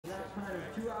time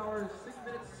of 2 hours, 6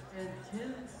 minutes, and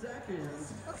 10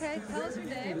 seconds. Okay, tell us your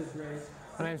name.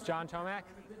 My name's John Tomac.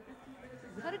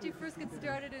 How did you first get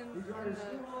started in the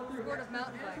sport of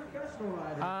mountain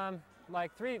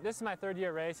biking? This is my third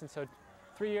year race, and so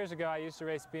 3 years ago I used to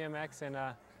race BMX, and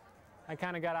I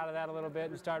kind of got out of that a little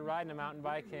bit and started riding a mountain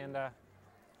bike, and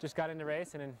just got into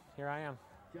racing, and here I am.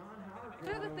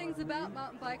 What are the things about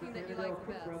mountain biking that you like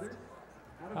the best?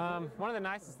 One of the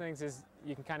nicest things is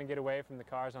you can kind of get away from the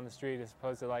cars on the street as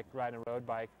opposed to like riding a road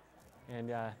bike, and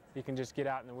you can just get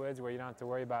out in the woods where you don't have to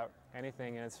worry about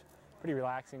anything, and it's pretty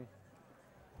relaxing.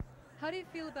 How do you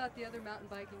feel about the other mountain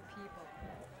biking people?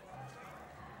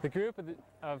 The group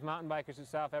of mountain bikers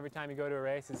itself, every time you go to a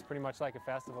race, it's pretty much like a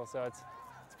festival, so it's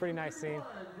a pretty nice scene.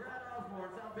 People who are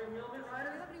just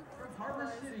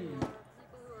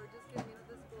getting into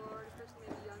the sport, especially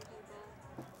maybe young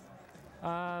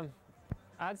people?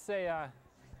 I'd say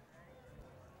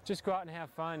just go out and have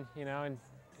fun, you know, and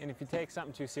if you take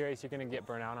something too serious, you're going to get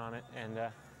burnt out on it, and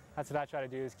that's what I try to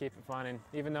do, is keep it fun. And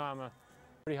even though I'm a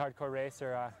pretty hardcore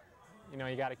racer, you know,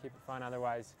 you got to keep it fun,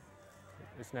 otherwise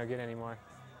it's no good anymore.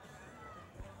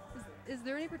 Is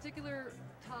there any particular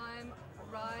time,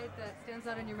 ride that stands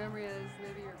out in your memory as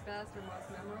maybe your best or most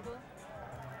memorable?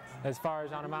 As far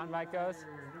as on a mountain bike goes,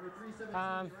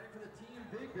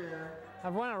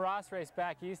 I've won a Ross race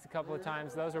back east a couple of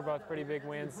times. Those were both pretty big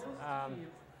wins.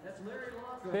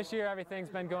 This year everything's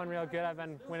been going real good. I've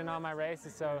been winning all my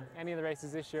races, so any of the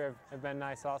races this year have been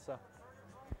nice also.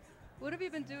 What have you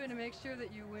been doing to make sure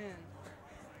that you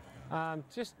win?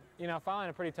 Just, you know, following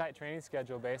a pretty tight training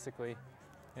schedule basically,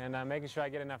 and making sure I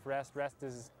get enough rest. Rest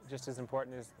is just as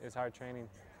important as hard training.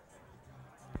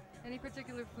 Any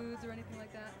particular foods or anything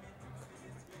like that?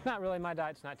 Not really. My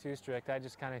diet's not too strict. I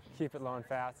just kind of keep it low in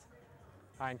fats,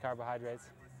 high in carbohydrates.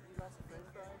 You got some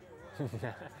French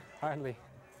fries? Hardly.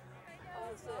 I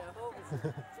would say, I hope it's a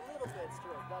little bit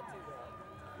strict, not too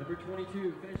bad. Number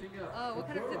 22, finishing up. Oh, what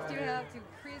kind of tips do you have to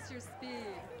increase your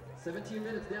speed? 17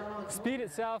 minutes down on Speed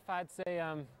itself, I'd say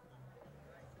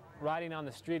riding on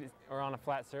the street or on a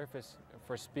flat surface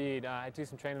for speed. I do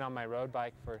some training on my road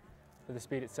bike for the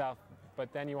speed itself,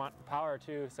 but then you want power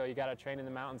too, so you got to train in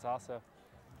the mountains also.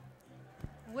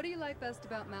 What do you like best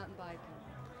about mountain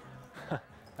biking?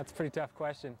 That's a pretty tough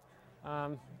question.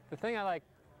 The thing I like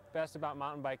best about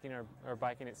mountain biking or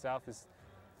biking itself is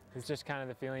just kind of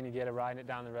the feeling you get of riding it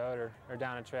down the road or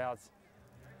down a trail.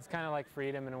 It's kind of like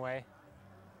freedom in a way.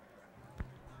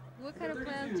 What kind of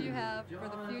plans do you have for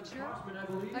the future?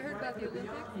 I heard about the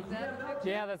Olympics. Is that in the future?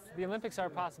 Yeah, the Olympics are a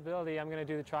possibility. I'm going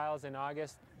to do the trials in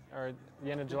August, or the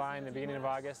end of July and the beginning of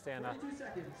August, and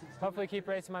hopefully keep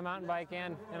racing my mountain bike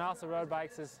and also road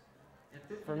bikes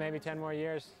for maybe 10 more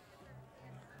years.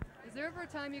 Is there ever a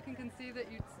time you can conceive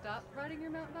that you'd stop riding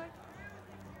your mountain bike?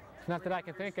 Not that I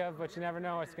can think of, but you never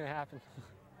know what's going to happen.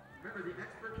 Remember, the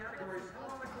expert category is still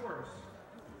on the course.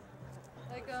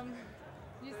 Like,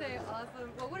 you say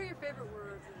awesome. Well, what are your favorite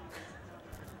words?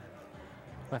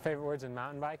 My favorite words in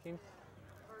mountain biking?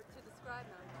 Or to describe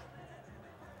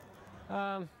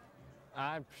mountain biking?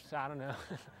 I don't know.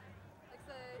 Like,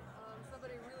 say,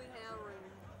 somebody really hammering.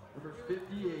 Number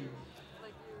 58.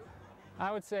 Like you.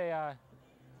 I would say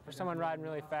for someone riding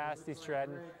really fast, he's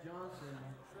shredding.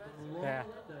 Yeah.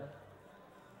 You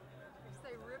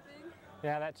say ripping?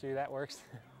 Yeah, that too. That works.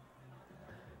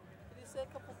 Could you say a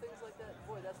couple things like that?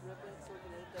 Boy, that's ripping, so we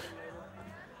can edit that in later.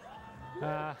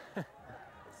 Or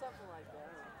something like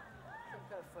that. Something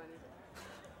kind of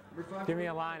funny. Give me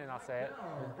a line and I'll say it.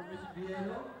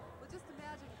 Well, just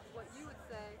imagine what you would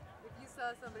say if you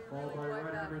saw somebody really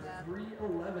wiping out of that.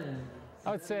 311.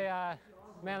 I would say,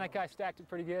 man, that guy stacked it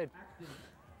pretty good.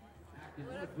 He's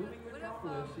right for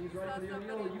the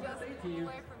O'Neill USA team.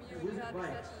 Away from you and you had to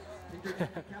catch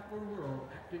him. Capital of the world,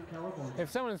 Acton, California.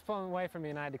 If someone was pulling away from me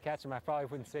and I had to catch him, I probably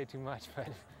wouldn't say too much, but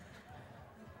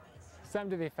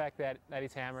something to the effect that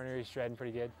he's hammering or he's shredding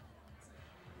pretty good.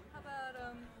 How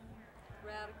about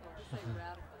radical? Just say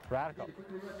radical. Radical.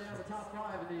 Quickly run down the top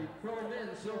 5 in the pro men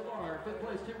so far. 5th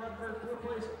place, Tim Rutherford. 4th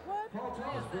place, Paul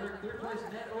Thomasberg. 3rd place,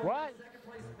 Nat Owen. What? 2nd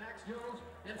place, Max Jones.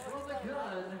 And from the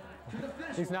gun to the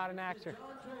finish. He's not an actor.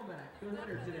 John Tomac, the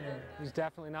winner today. He's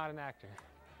definitely not an actor.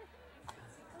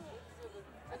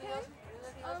 Anything else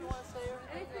you want to say? Or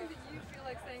Anything that you feel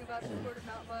like saying about the sport of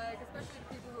mountain bike, especially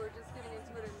to people who are just getting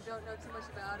into it and don't know too much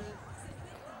about it?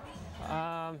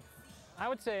 I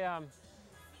would say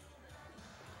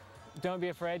don't be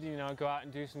afraid to, you know, go out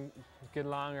and do some good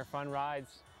long or fun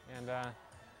rides, and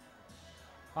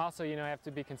also, you know, you have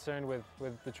to be concerned with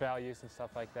the trail use and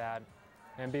stuff like that,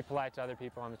 and be polite to other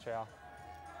people on the trail.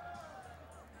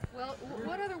 Well,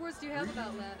 what other words do you have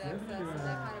about land access and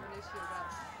that kind of an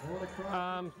issue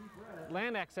about?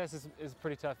 Land access is a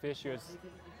pretty tough issue. It's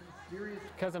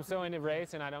because I'm so into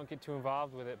racing, I don't get too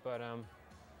involved with it, but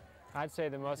I'd say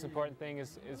the most important thing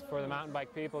is for the mountain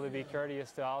bike people to be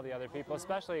courteous to all the other people,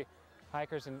 especially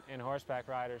hikers and horseback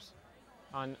riders.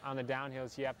 On the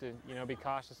downhills, you have to, you know, be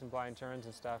cautious in blind turns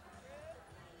and stuff.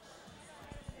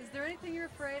 Is there anything you're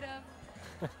afraid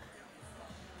of?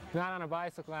 Not on a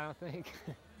bicycle, I don't think.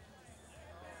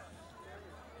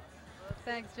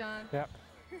 Thanks, John. Yep.